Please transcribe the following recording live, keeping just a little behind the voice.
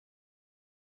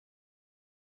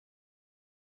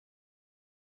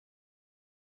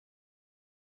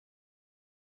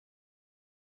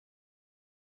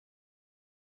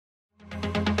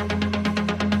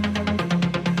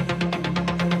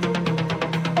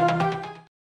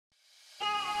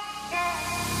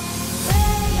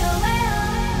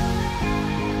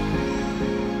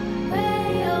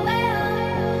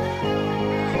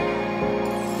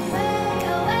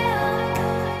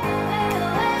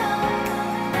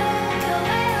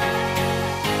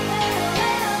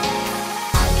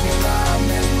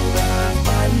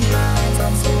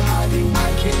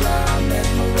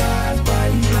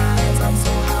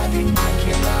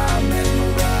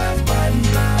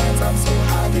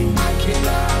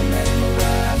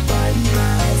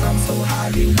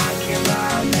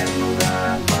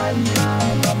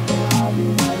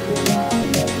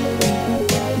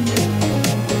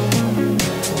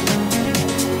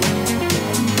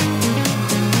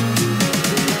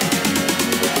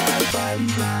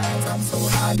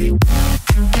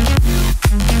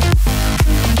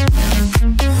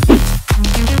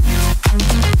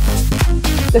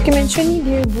Dokumentari ni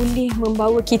dia boleh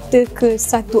membawa kita ke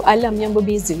satu alam yang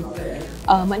berbeza.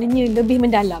 Maknanya lebih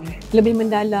mendalam,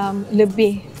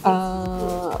 lebih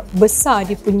besar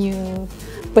dia punya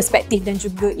perspektif dan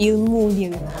juga ilmu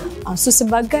dia. So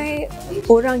sebagai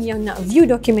orang yang nak view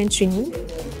dokumentari ni,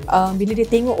 bila dia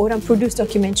tengok orang produce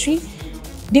dokumentari,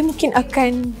 dia mungkin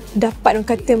akan dapat orang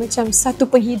kata macam satu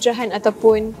penghijrahan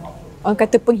ataupun orang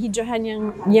kata penghijrahan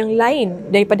yang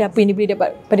lain daripada apa yang dia boleh dapat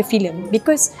pada filem,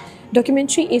 because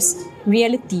documentary is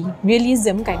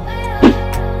realism kan.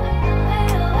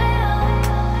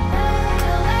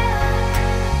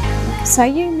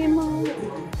 Saya memang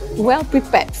well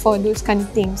prepared for those kind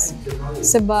of things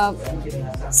sebab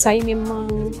saya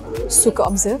memang suka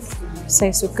observe,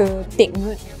 saya suka take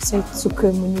note, saya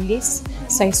suka menulis,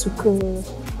 saya suka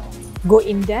go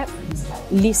in depth,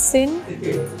 listen.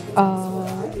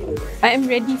 I am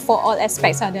ready for all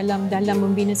aspects dalam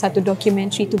membina satu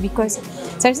dokumentari tu, because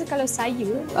saya rasa kalau saya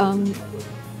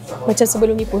macam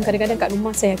sebelum ni pun kadang-kadang kat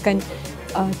rumah saya akan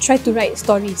try to write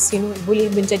stories, boleh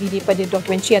menjadi daripada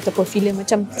dokumentari ataupun filem.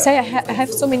 Macam I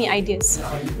have so many ideas.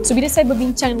 So bila saya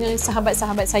berbincang dengan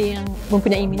sahabat-sahabat saya yang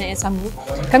mempunyai minat yang sama,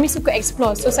 kami suka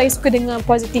explore. So saya suka dengar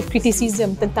positive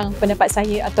criticism tentang pendapat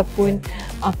saya ataupun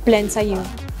plan saya.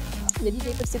 Jadi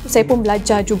dari situ saya pun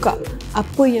belajar juga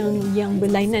apa yang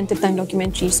berlainan tentang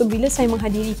dokumentari. So bila saya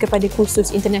menghadiri kepada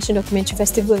kursus International Documentary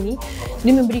Festival ni,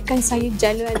 dia memberikan saya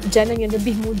jalan yang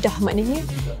lebih mudah. Maknanya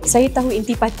saya tahu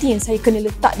intipati yang saya kena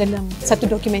letak dalam satu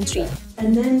dokumentari.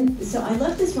 And then, so I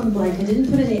left this one blank. I didn't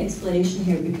put any explanation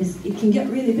here because it can get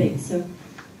really big. So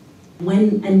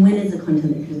when is the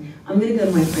content? I'm going to go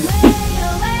to my friend.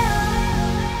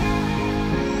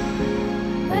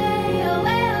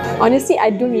 Honestly, I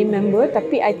don't remember,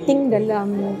 tapi I think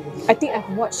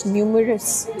I've watched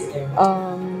numerous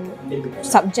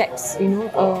subjects,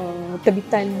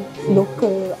 terbitan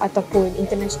lokal ataupun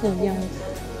international yang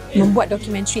membuat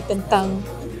dokumentari tentang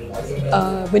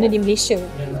benda di Malaysia.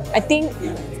 I think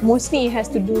mostly it has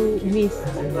to do with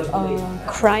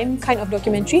crime kind of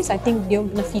documentaries. I think dia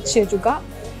pernah feature juga,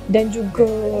 dan juga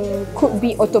could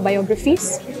be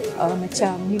autobiographies.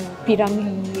 Macam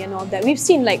Piramli and all that. We've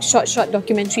seen like short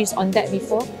documentaries on that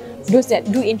before. Those that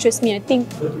do interest me, I think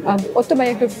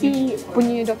autobiography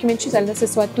punya documentaries adalah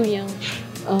sesuatu yang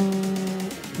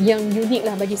unik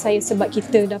lah bagi saya, sebab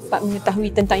kita dapat mengetahui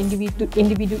tentang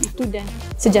individu itu dan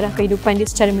sejarah kehidupan dia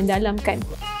secara mendalam kan.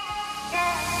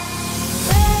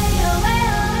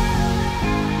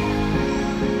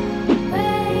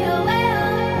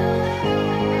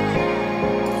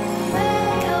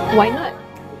 Why not?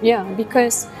 Yeah,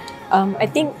 because I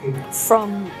think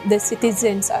from the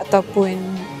citizens ataupun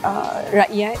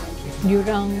rakyat,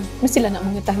 diorang mestilah nak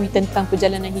mengetahui tentang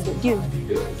perjalanan hidup dia.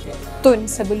 Tun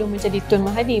sebelum menjadi Tun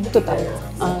Mahathir, betul tak?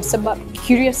 Sebab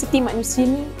curiosity manusia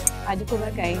ni ada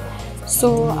pelbagai.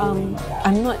 So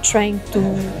I'm not trying to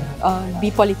be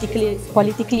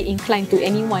politically inclined to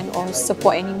anyone or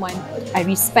support anyone. I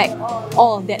respect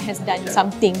all that has done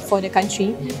something for the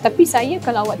country. Tapi saya,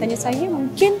 kalau awak tanya saya,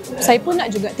 mungkin saya pun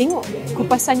nak juga tengok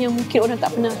kupasan yang mungkin orang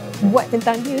tak pernah buat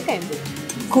tentang dia kan.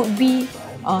 Could be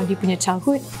dia punya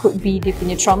childhood, could be dia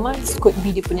punya traumas, could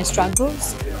be dia punya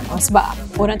struggles.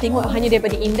 Sebab orang tengok hanya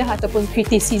daripada indah ataupun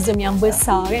criticism yang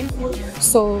besar kan.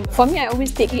 So for me, I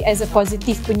always take it as a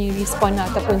positive punya respon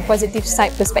ataupun positive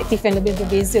side perspektif yang lebih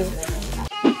berbeza.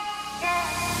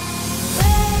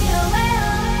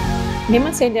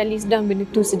 Memang saya dah list down benda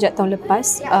tu sejak tahun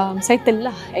lepas. Saya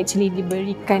telah actually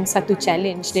diberikan satu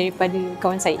challenge daripada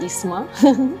kawan saya Isma.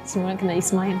 Semua orang kenal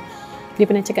Isma kan. Dia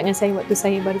pernah cakap dengan saya waktu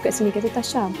saya baru kat sini, kata,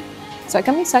 Tasha, sebab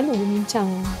kami selalu berbincang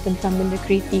tentang benda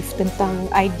kreatif, tentang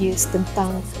ideas,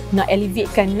 tentang nak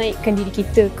elevatekan, naikkan diri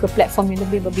kita ke platform yang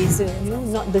lebih berbeza,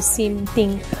 not the same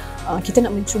thing. Kita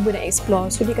nak mencuba dan explore.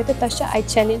 So dia kata, Tasha, I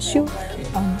challenge you,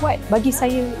 bagi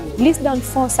saya list down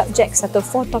 4 subjects atau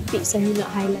 4 topics yang you nak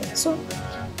highlight. So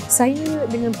saya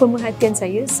dengan pemerhatian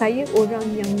saya orang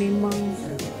yang memang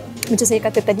macam saya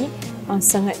kata tadi,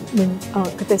 sangat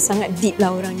deep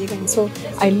lah orang dia kan. So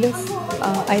I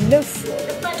love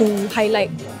to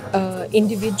highlight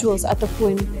individuals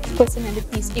ataupun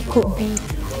personalities. It could be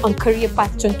on career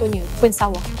path, contohnya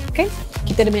pensawah, okay?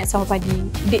 Kita ada banyak sawah padi.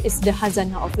 This is the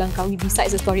Hazanah of Langkawi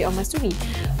besides the story of Masuri.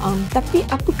 Tapi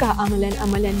apakah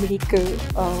amalan-amalan mereka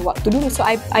waktu dulu? So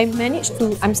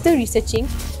I'm still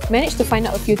researching, managed to find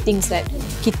out a few things that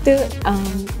kita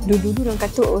dulu orang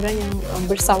kata orang yang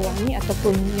bersawah ni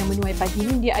ataupun yang menuai padi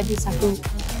ni, dia ada satu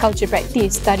culture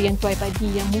practice, tarian tuai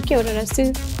padi yang mungkin orang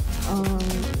rasa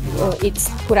it's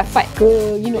khurafat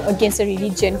ke, against a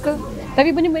religion ke.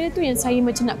 Tapi benda-benda tu yang saya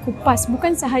macam nak kupas,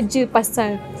 bukan sahaja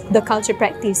pasal the culture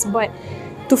practice, but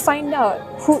to find out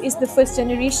who is the first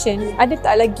generation. Ada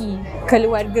tak lagi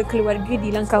keluarga-keluarga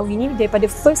di Langkawi ni daripada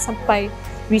first sampai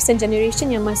recent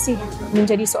generation yang masih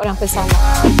menjadi seorang pesalah.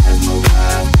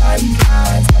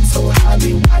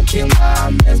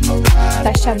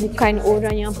 Tasha bukan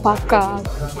orang yang pakar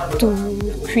to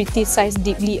criticize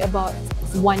deeply about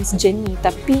one's journey,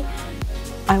 tapi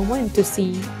I want to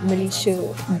see Malaysia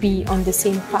be on the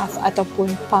same path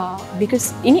ataupun par,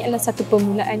 because ini adalah satu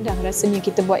permulaan dah rasanya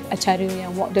kita buat acara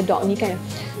yang Walk the Dog ni kan.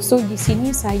 So di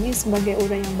sini saya sebagai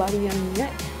orang yang baru yang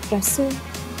minat rasa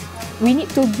we need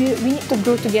to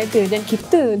grow together, dan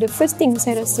kita, the first thing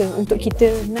saya rasa untuk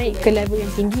kita naik ke level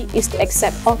yang tinggi is to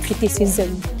accept all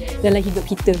criticism dalam hidup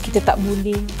kita. Kita tak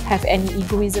boleh have any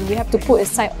egoism. We have to put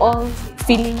aside all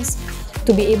feelings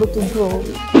to be able to grow.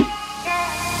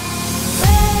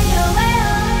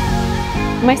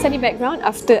 My study background,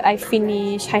 after I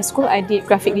finished high school, I did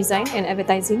graphic design and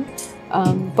advertising,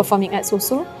 performing arts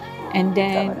also, and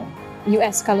then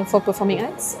US Scholar for Performing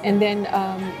Arts, and then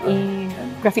in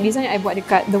graphic design I buat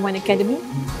dekat The One Academy.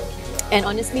 And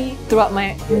honestly, throughout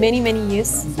my many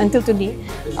years until today,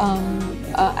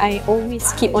 I always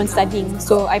keep on studying.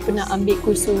 So I pernah ambil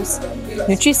kursus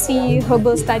nutrisi,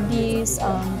 herbal studies,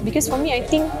 because for me I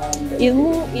think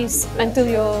ilmu is until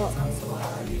you're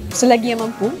selagi yang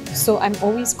mampu. So I'm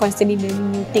always constantly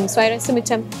learning new things. So I rasa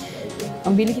macam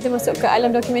bila kita masuk ke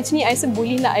alam dokumentari ni, I rasa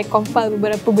bolehlah I compile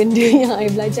beberapa benda yang I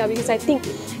belajar, because I think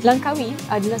Langkawi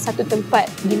adalah satu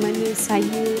tempat di mana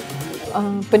saya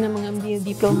pernah mengambil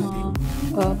diploma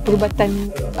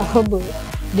perubatan herbal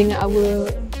dengan our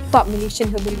top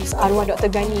Malaysian herbalist, arwah Dr.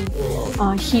 Gani.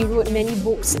 He wrote many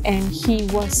books and he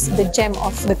was the gem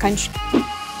of the country.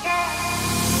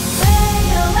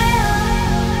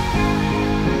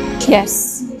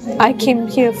 Yes, I came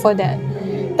here for that.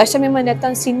 Tasha memang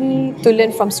datang sini to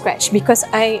learn from scratch, because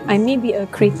I may be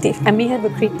a creative, I may have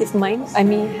a creative mind, I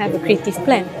may have a creative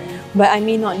plan, but I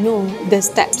may not know the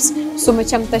steps. So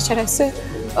macam Tasha rasa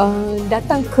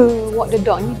datang ke Walk the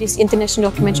Dog ni, this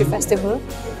International Documentary Festival,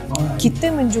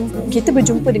 kita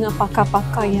berjumpa dengan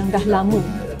pakar-pakar yang dah lama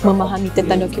memahami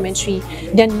tentang dokumentari,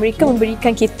 dan mereka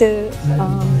memberikan kita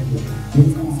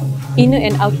inner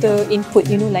and outer input,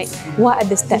 you know, like what are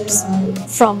the steps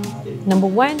from number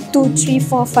 1, 2, 3,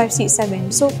 4, 5, 6,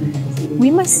 7. So we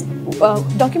must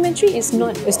documentary is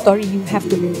not a story you have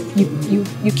to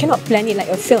you cannot plan it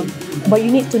like a film, but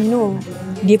you need to know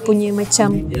dia punya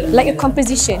macam like a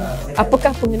composition. Apakah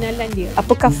pengenalan dia,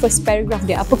 apakah first paragraph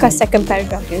dia, apakah second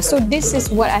paragraph dia. So this is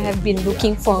what I have been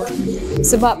looking for.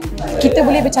 Sebab kita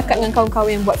boleh bercakap dengan kawan-kawan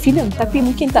yang buat filem, tapi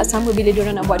mungkin tak sama bila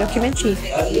diorang nak buat dokumentari.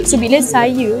 So bila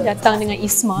saya datang dengan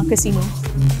Isma ke sini,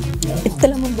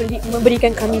 telah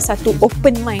memberikan kami satu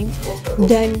open mind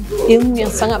dan ilmu yang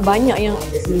sangat banyak, yang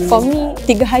for me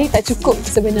 3 hari tak cukup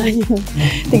sebenarnya.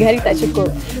 3 hari tak cukup.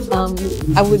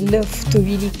 I would love to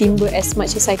really timba as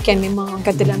much as I can. Memang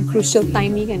kata dalam crucial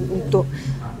time ni kan,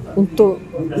 untuk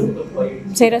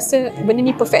saya rasa benda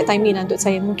ni perfect timing lah untuk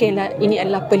saya. Mungkinlah ini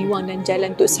adalah peluang dan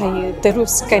jalan untuk saya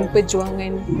teruskan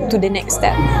perjuangan to the next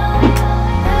step.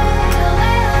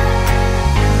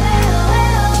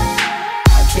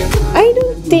 I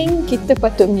don't think kita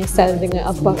patut menyesal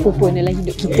dengan apa-apa pun dalam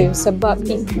hidup kita, sebab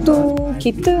itu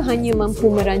kita hanya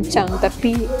mampu merancang,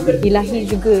 tapi ilahi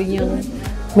juga yang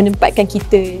menempatkan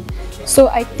kita. So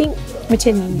I think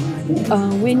macam ni,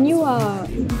 when you are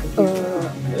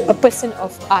a person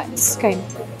of arts kan,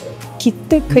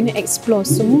 kita kena explore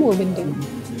semua benda.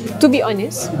 To be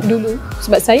honest, dulu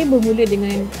sebab saya bermula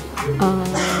dengan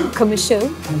commercial,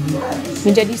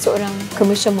 menjadi seorang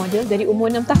commercial model dari umur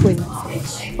 6 tahun.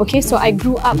 Okay, so I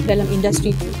grew up dalam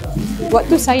industri tu.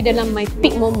 Waktu saya dalam my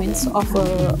peak moments of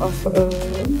a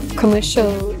commercial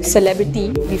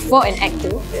celebrity before an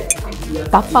actor,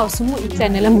 tapau semua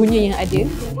iklan dalam dunia yang ada.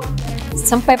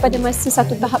 Sampai pada masa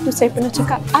satu tahap tu saya pernah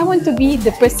cakap, I want to be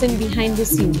the person behind the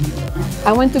scene.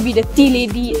 I want to be the tea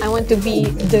lady, I want to be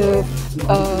the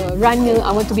runner,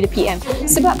 I want to be the PM.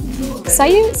 Sebab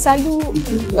saya selalu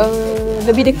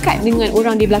lebih dekat dengan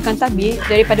orang di belakang tabir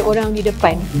daripada orang di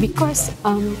depan, because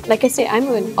like I said,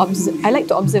 I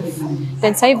like to observe,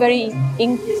 dan saya very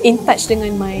in touch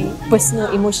dengan my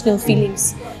personal emotional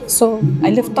feelings. So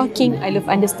I love talking, I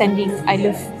love understanding, I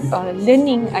love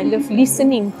learning, I love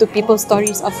listening to people's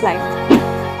stories of life.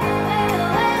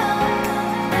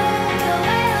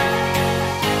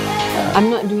 I'm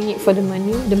not doing it for the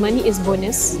money. The money is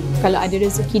bonus kalau ada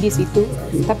rezeki di situ.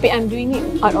 Tapi I'm doing it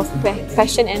out of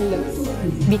passion and love.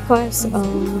 Because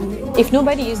if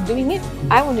nobody is doing it,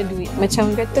 I want to do it.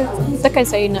 Macam kata, takkan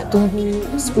saya nak tunggu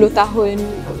 10 tahun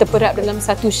terperap dalam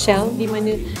satu shell di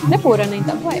mana kenapa orang lain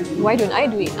tak buat? Why don't I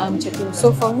do it? Macam tu.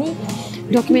 So for me,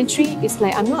 documentary is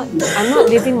like I'm not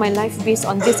living my life based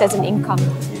on this as an income.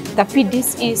 Tapi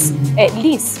this is at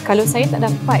least kalau saya tak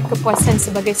dapat kepuasan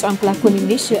sebagai seorang pelakon di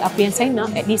Malaysia, apa yang saya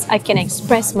nak, at least I can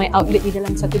express my outlet di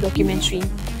dalam satu documentary.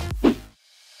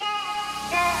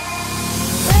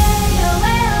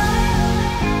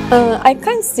 I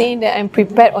can't say that I'm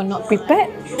prepared or not prepared.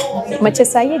 Macam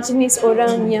saya jenis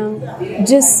orang yang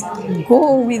just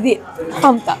go with it.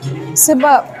 Faham tak?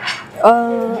 Sebab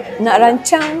nak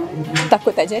rancang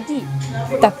takut tak jadi.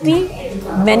 Tapi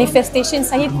manifestation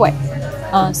saya kuat.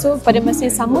 So pada masa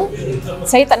yang sama,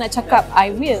 saya tak nak cakap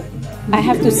I will. I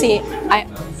have to say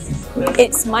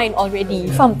it's mine already.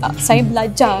 Faham tak? Saya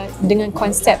belajar dengan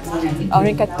konsep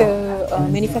orang kata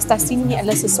manifestasi ni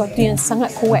adalah sesuatu yang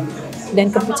sangat kuat. Dan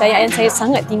kepercayaan saya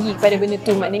sangat tinggi kepada benda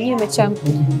tu. Maknanya macam,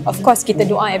 of course kita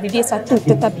doa everyday satu,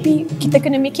 tetapi kita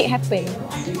kena make it happen.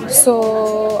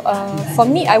 So for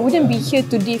me, I wouldn't be here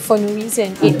today for no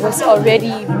reason. It was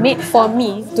already made for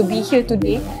me to be here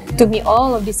today, to meet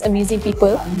all of these amazing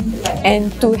people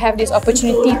and to have this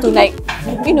opportunity to like,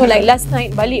 you know, like last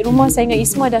night balik rumah saya dengan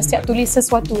Isma dah siap tulis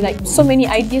sesuatu, like so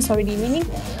many ideas already. Meaning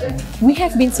we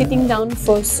have been sitting down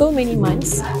for so many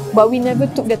months but we never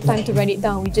took the time to write it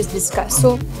down. We just discuss.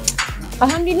 So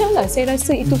alhamdulillah lah, saya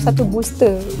rasa itu satu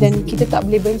booster dan kita tak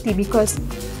boleh berhenti because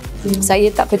saya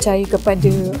tak percaya kepada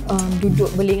duduk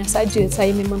berlengah saja.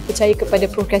 Saya memang percaya kepada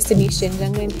procrastination.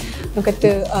 Jangan orang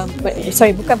kata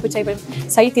bukan percaya,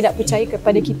 saya tidak percaya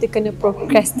kepada kita kena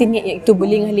procrastinate, iaitu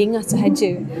berlengah-lengah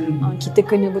sahaja. Kita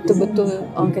kena betul-betul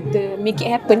orang kata make it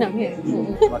happen lah kan.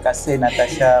 Terima kasih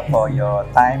Natasha for your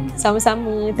time.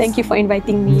 Sama-sama. Thank you for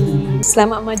inviting me.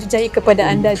 Selamat maju jaya kepada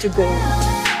anda juga.